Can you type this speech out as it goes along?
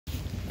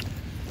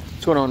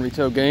What's going on,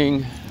 retail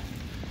gang?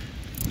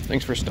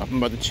 Thanks for stopping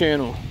by the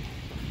channel.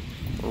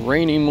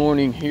 Rainy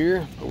morning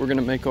here, but we're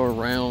gonna make our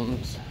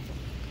rounds.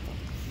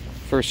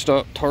 First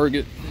stop,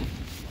 Target,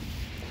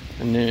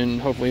 and then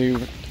hopefully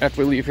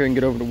after we leave here and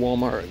get over to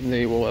Walmart,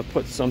 they will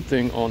put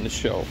something on the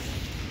shelf.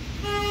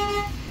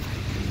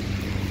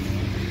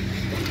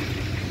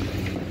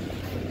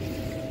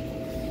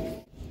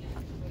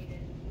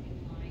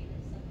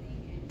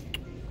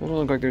 Doesn't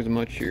look like there's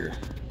much here.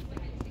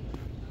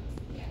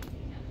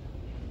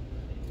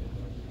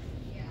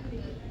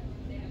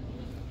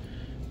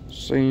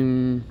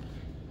 Same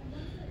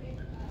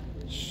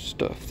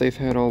stuff they've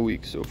had all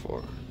week so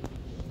far.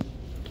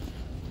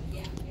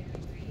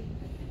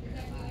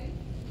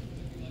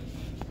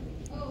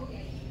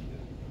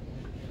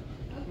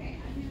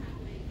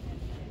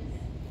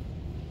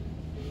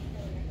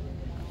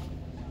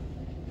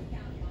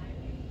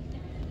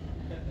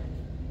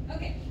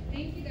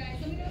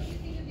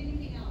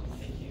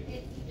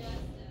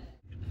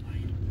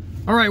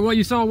 All right, well,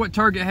 you saw what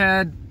Target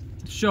had.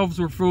 Shelves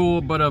were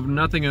full, but of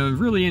nothing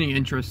of really any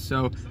interest.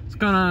 So it's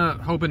kind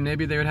of hoping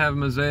maybe they would have a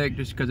Mosaic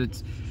just because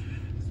it's,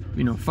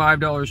 you know,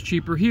 $5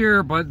 cheaper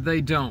here, but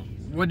they don't.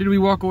 What did we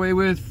walk away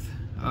with?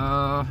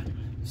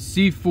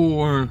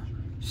 C4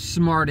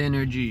 Smart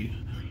Energy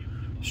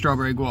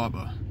Strawberry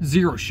Guava,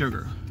 0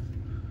 sugar.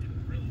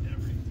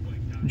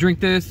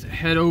 Drink this,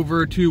 head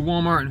over to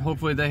Walmart, and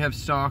hopefully they have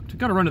stocked.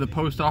 Got to run to the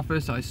post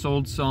office. I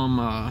sold some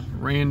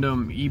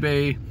random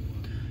eBay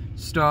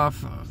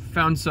stuff.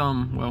 Found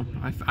some, well,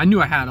 I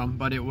knew I had them,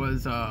 but it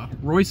was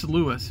Royce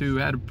Lewis, who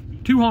had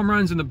 2 home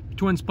runs in the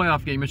Twins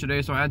playoff game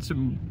yesterday. So I had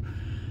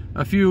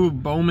a few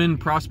Bowman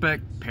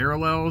prospect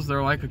parallels.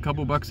 They're like a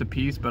couple bucks a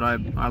piece, but I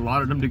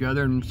lotted them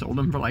together and sold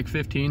them for like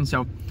 15.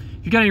 So if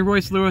you got any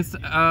Royce Lewis,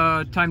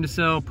 time to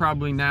sell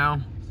probably now,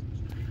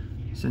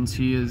 since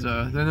he is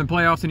they're in the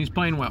playoffs and he's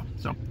playing well.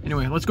 So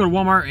anyway, let's go to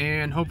Walmart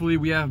and hopefully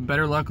we have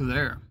better luck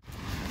there.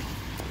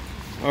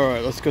 All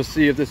right, let's go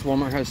see if this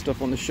Walmart has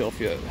stuff on the shelf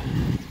yet.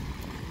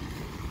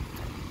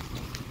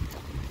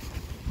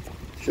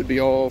 Should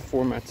be all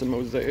formats of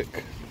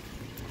Mosaic.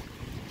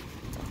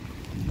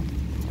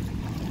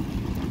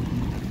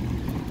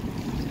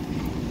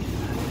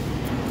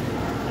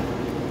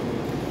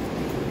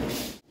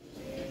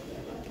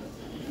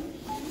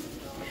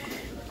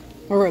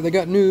 Alright, they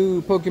got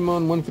new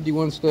Pokemon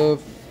 151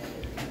 stuff,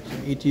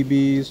 some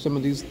ETBs, some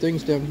of these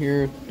things down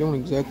here, don't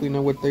exactly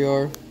know what they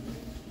are.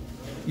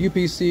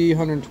 UPC,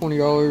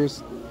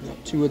 $120,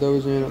 got 2 of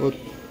those in, it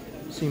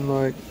seemed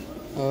like.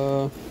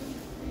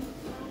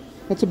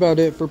 That's about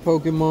it for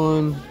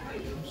Pokemon.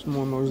 Some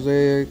more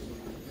Mosaic.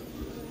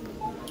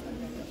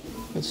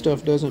 That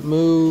stuff doesn't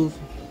move.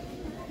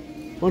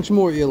 Bunch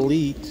more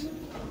Elite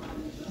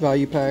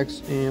value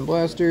packs and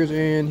blasters.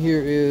 And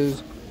here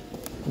is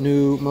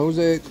new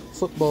Mosaic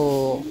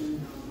football.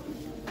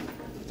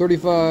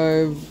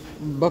 35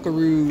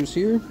 Buckaroos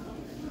here.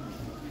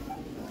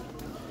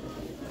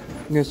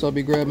 Guess I'll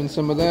be grabbing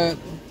some of that.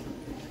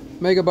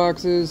 Mega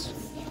boxes.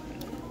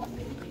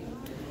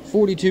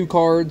 42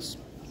 cards.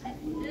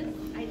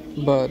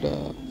 But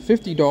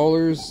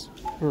 $50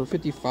 or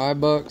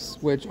 55 bucks,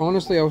 which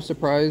honestly I was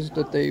surprised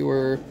that they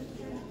were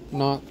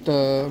not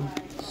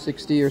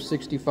 60 or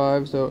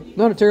 65, so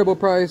not a terrible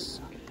price.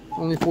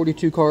 Only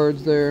 42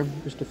 cards there,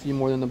 just a few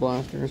more than the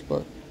blasters,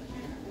 but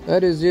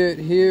that is it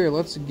here.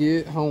 Let's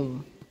get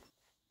home.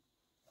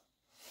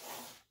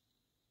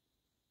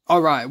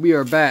 Alright, we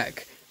are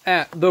back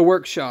at the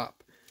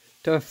workshop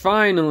to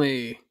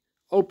finally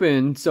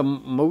open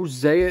some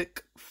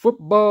Mosaic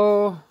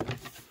football.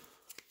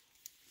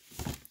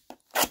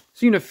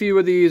 Seen a few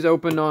of these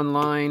opened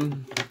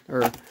online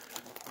or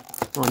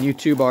on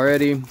YouTube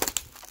already.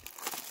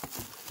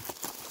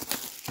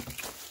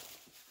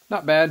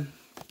 Not bad.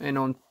 And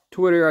on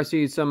Twitter I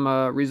see some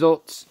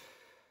results.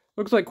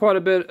 Looks like quite a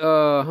bit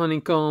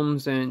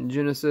honeycombs and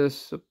Genesis.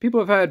 So people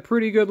have had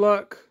pretty good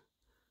luck.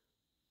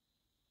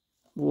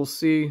 We'll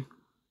see.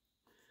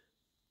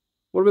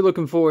 What are we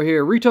looking for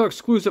here? Retail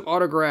exclusive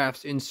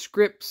autographs in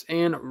scripts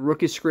and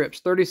rookie scripts.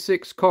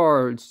 36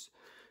 cards.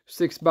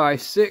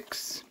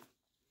 6x6.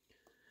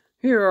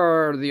 Here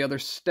are the other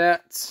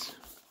stats.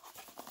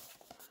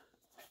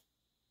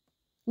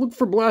 Look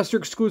for blaster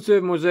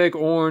exclusive Mosaic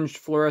orange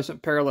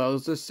fluorescent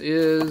parallels. This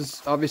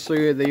is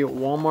obviously the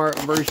Walmart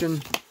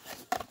version.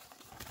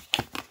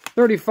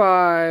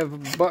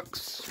 35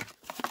 bucks.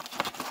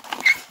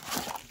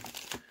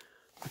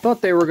 I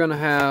thought they were going to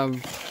have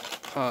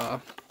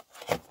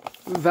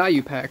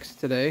value packs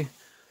today,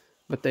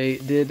 but they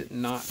did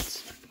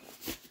not.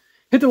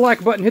 Hit the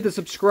like button, hit the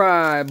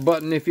subscribe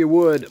button if you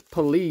would,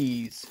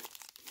 please.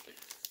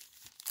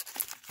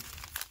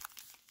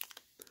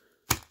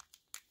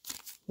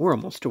 We're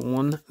almost to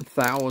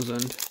 1,000. I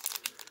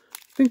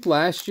think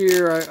last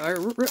year I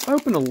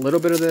opened a little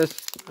bit of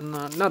this,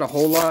 not a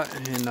whole lot,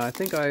 and I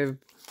think I've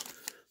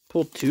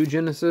pulled 2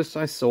 Genesis.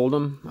 I sold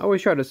them. I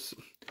always try to...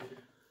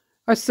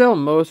 I sell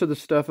most of the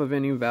stuff of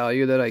any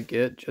value that I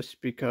get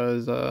just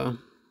because, I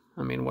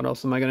mean, what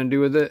else am I going to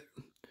do with it?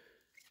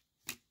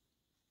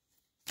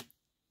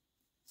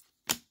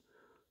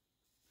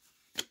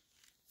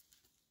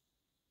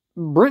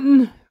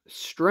 Brenton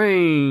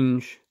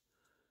Strange.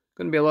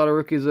 Going to be a lot of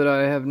rookies that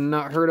I have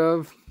not heard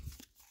of.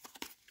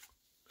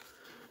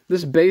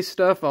 This base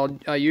stuff,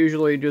 I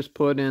usually just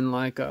put in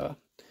like a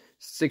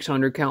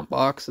 600 count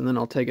box, and then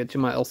I'll take it to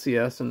my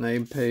LCS, and they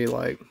pay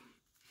like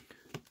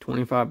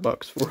 25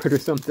 bucks for it or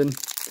something.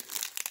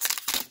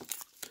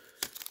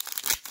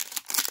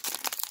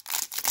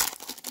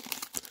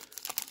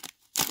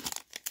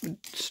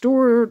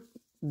 Store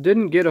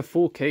didn't get a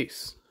full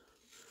case.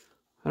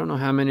 I don't know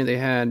how many they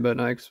had, but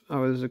I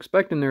was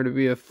expecting there to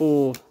be a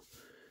full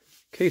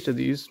case of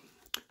these.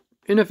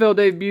 NFL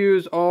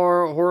debuts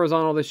are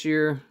horizontal this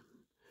year.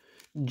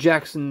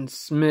 Jackson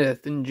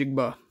Smith and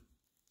Jigba.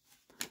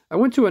 I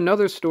went to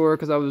another store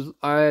because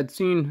I had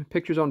seen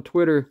pictures on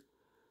Twitter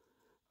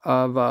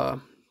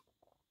of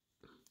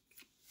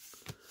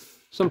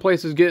some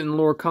places getting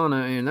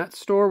Lorcana, and that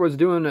store was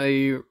doing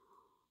a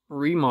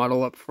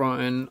remodel up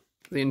front, and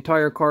the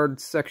entire card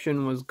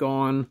section was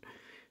gone,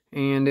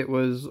 and it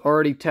was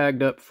already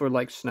tagged up for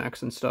like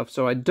snacks and stuff.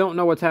 So I don't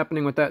know what's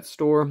happening with that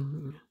store.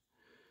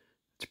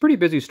 It's a pretty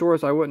busy store,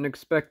 so I wouldn't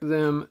expect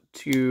them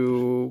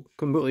to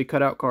completely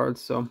cut out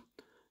cards. So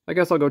I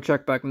guess I'll go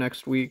check back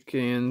next week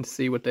and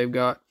see what they've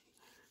got,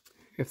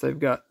 if they've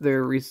got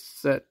their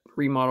reset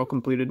remodel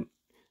completed.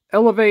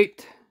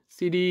 Elevate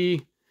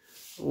CD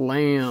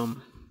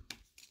Lamb.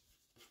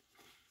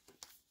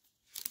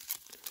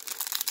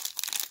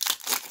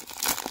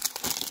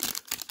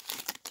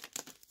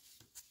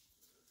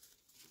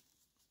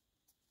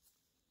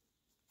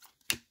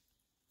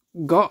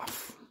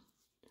 Goff,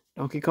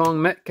 Donkey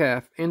Kong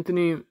Metcalf,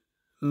 Anthony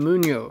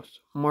Munoz,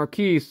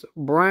 Marquise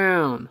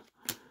Brown,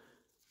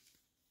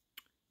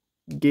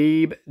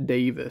 Gabe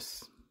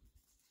Davis.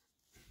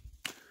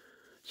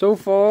 So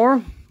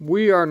far,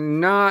 we are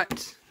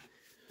not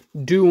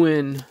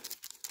doing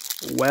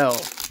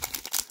well.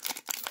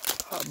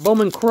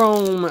 Bowman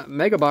Chrome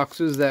Mega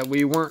Boxes that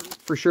we weren't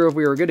for sure if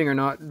we were getting or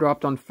not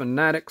dropped on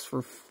Fanatics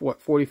for,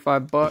 what,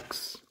 45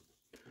 bucks?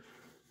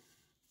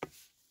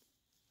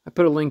 I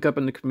put a link up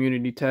in the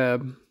community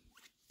tab.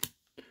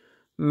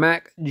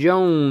 Mac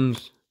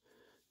Jones.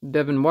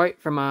 Devin White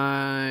from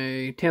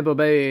my Tampa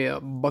Bay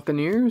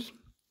Buccaneers.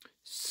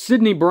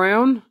 Sidney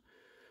Brown.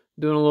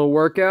 Doing a little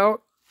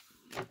workout.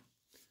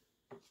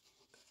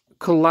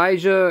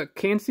 Kalijah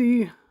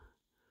Cansey.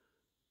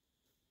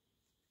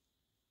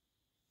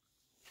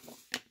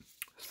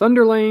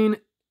 Thunderlane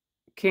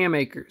Cam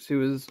Akers,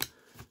 who is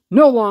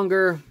no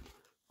longer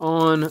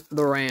on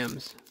the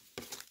Rams.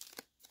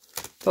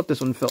 Thought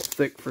this one felt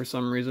thick for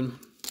some reason.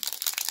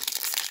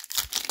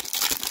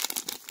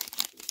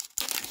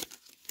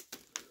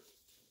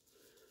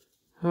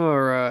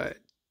 Alright.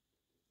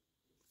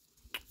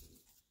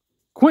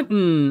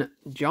 Quentin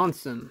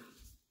Johnson.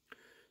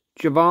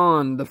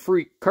 Javon the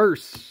Freak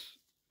Curse.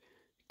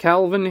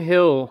 Calvin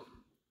Hill.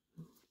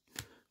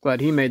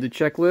 Glad he made the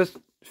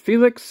checklist.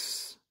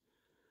 Felix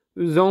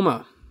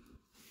Uzoma.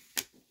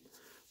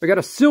 We got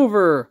a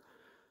silver.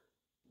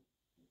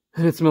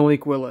 And it's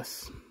Malik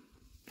Willis.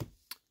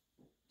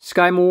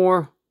 Sky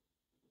Moore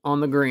on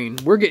the green.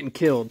 We're getting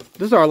killed.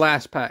 This is our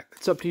last pack.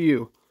 It's up to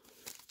you.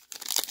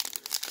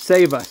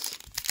 Save us.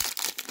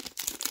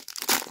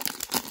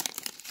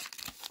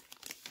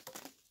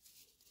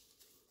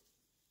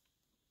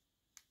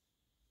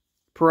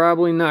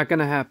 Probably not going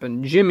to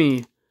happen.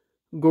 Jimmy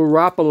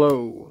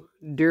Garoppolo.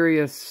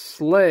 Darius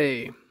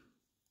Slay.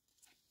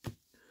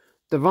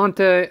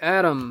 Devontae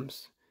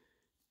Adams.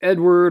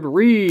 Edward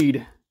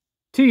Reed.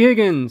 T.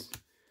 Higgins.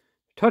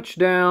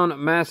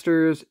 Touchdown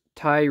Masters.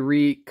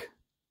 Tyreek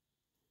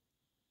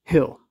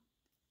Hill.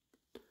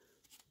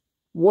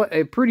 What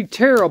a pretty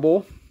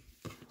terrible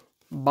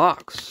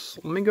box.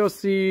 Let me go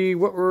see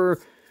what we're...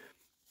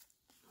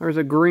 There's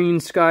a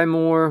green Sky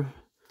Moore.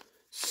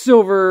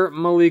 Silver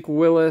Malik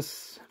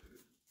Willis.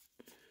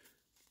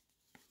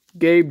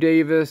 Gabe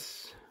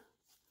Davis.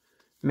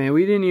 Man,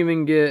 we didn't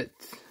even get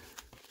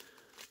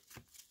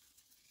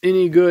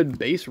any good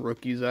base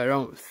rookies, I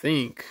don't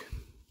think.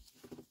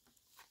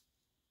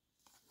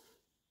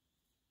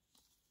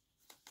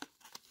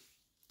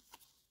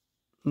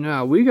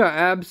 No, we got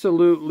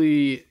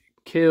absolutely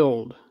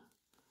killed.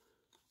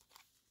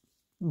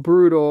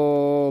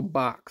 Brutal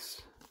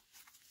box.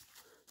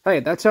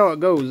 Hey, that's how it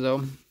goes,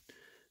 though.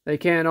 They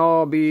can't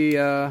all be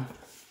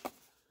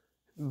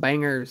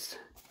bangers.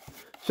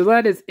 So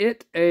that is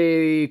it.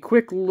 A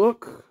quick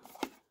look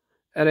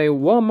at a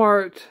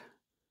Walmart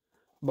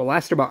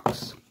blaster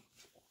box.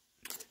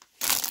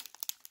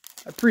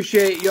 I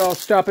appreciate y'all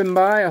stopping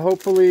by.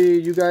 Hopefully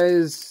you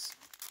guys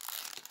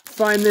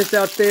find this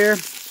out there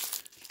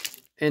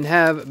and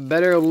have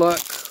better luck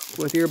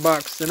with your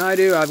box than I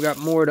do. I've got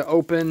more to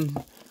open.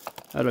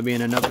 That'll be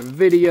in another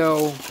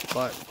video.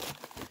 But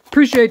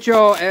appreciate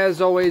y'all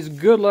as always.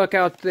 Good luck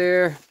out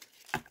there.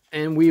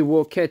 And we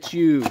will catch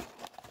you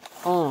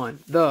on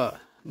the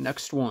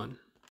next one.